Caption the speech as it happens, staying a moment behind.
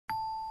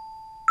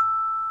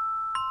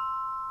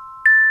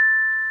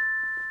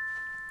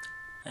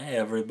Hey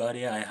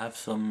everybody, I have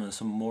some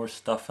more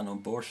stuff on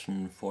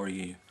abortion for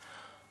you.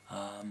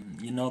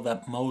 You know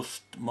that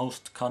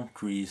most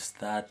countries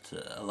that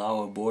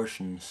allow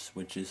abortions,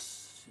 which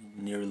is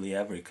nearly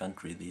every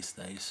country these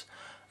days,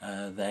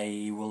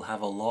 they will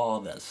have a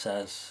law that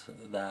says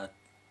that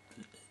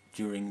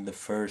during the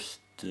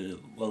first,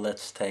 well,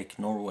 let's take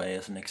Norway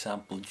as an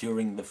example.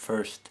 During the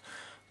first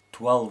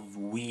 12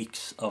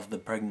 weeks of the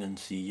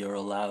pregnancy, you're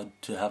allowed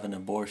to have an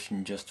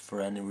abortion just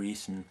for any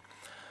reason.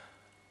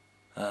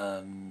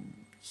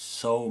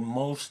 So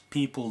most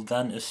people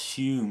then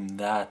assume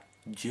that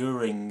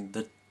during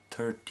the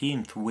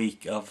 13th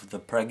week of the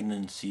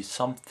pregnancy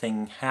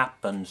something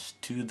happens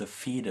to the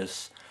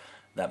fetus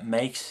that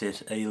makes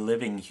it a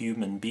living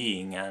human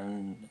being,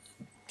 and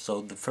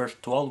so the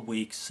first 12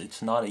 weeks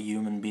it's not a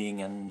human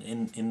being, and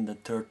in the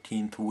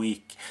 13th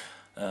week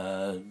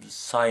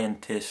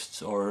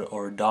scientists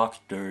or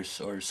doctors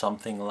or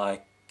something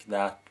like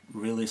that,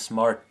 really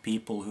smart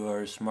people who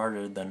are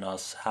smarter than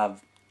us,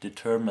 have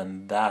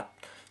determined that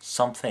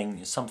something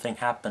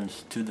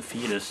happens to the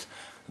fetus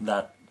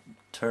that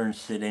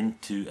turns it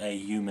into a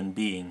human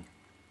being.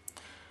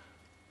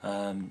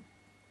 And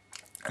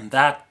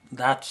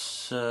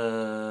that's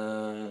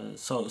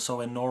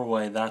so in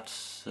Norway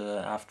that's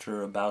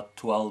after about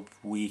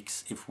 12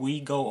 weeks. If we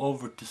go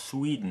over to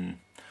Sweden,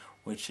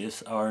 which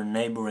is our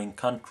neighboring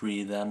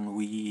country, then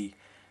we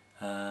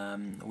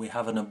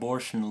have an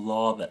abortion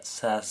law that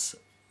says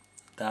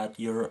that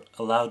you're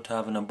allowed to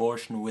have an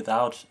abortion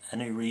without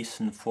any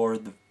reason for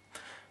the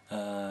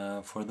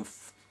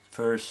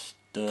first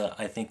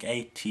I think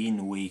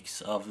 18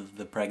 weeks of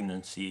the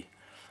pregnancy,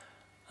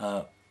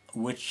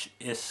 which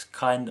is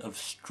kind of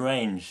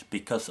strange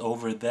because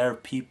over there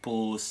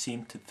people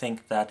seem to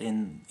think that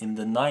in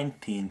the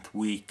 19th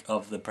week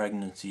of the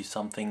pregnancy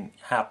something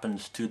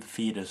happens to the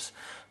fetus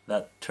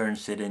that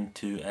turns it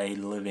into a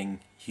living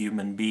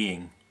human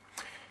being.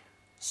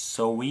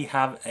 So we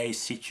have a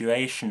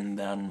situation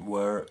then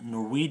where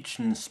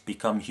Norwegians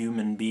become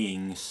human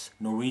beings,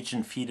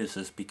 Norwegian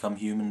fetuses become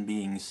human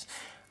beings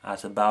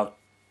at about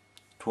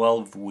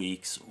 12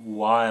 weeks,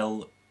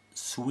 while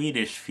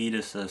Swedish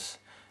fetuses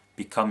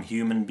become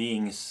human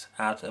beings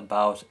at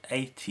about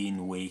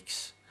 18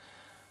 weeks.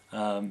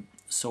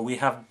 So we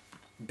have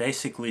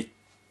basically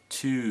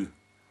two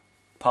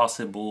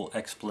possible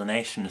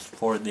explanations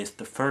for this.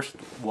 The first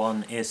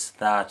one is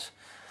that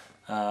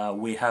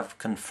we have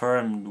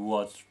confirmed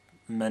what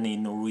many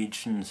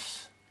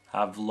Norwegians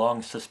have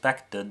long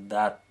suspected,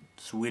 that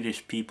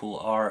Swedish people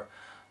are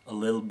a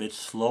little bit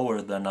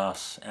slower than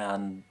us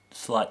and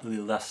slightly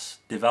less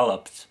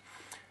developed.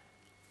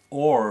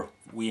 Or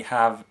we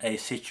have a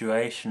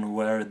situation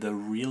where the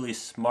really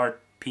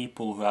smart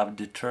people who have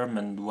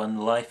determined when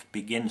life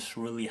begins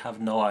really have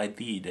no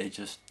idea. They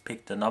just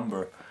picked a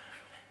number,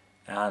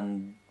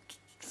 and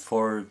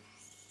for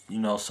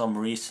some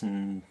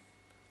reason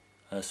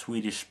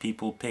Swedish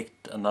people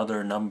picked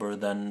another number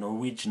than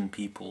Norwegian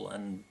people,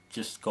 and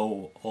just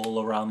go all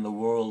around the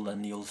world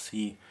and you'll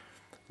see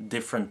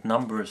different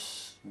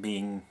numbers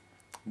being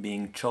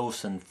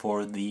chosen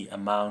for the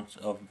amount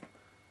of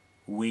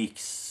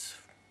weeks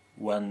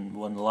when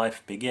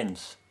life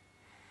begins.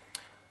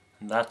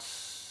 And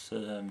that's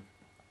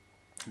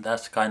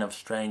kind of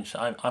strange.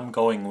 I'm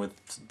going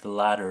with the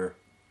latter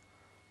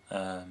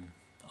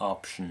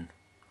option,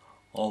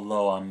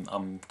 although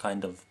I'm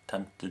kind of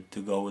tempted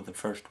to go with the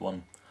first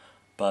one.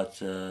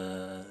 But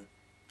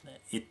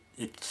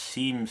it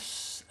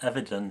seems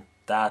evident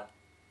that the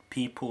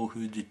people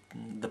who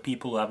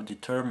have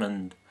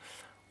determined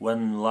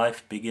when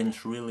life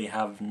begins really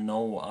have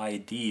no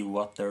idea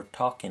what they're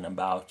talking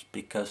about,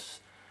 because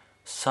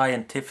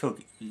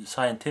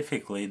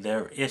scientifically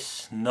there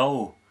is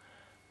no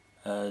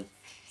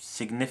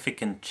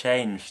significant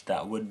change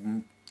that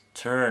would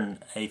turn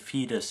a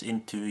fetus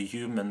into a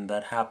human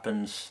that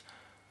happens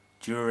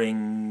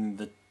during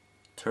the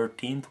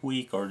 13th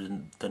week or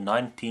the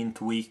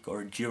 19th week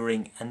or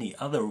during any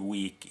other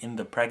week in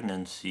the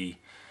pregnancy.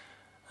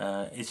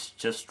 It's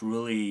just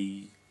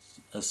really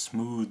a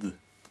smooth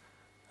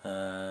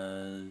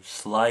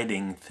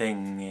sliding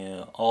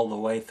thing all the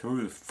way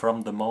through,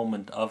 from the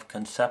moment of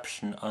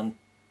conception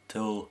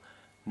until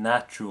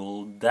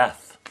natural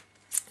death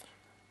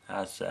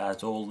as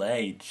old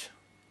age.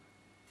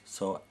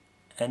 So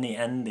any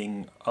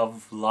ending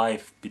of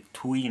life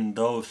between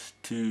those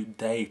two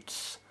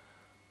dates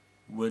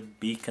would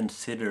be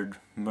considered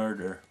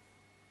murder.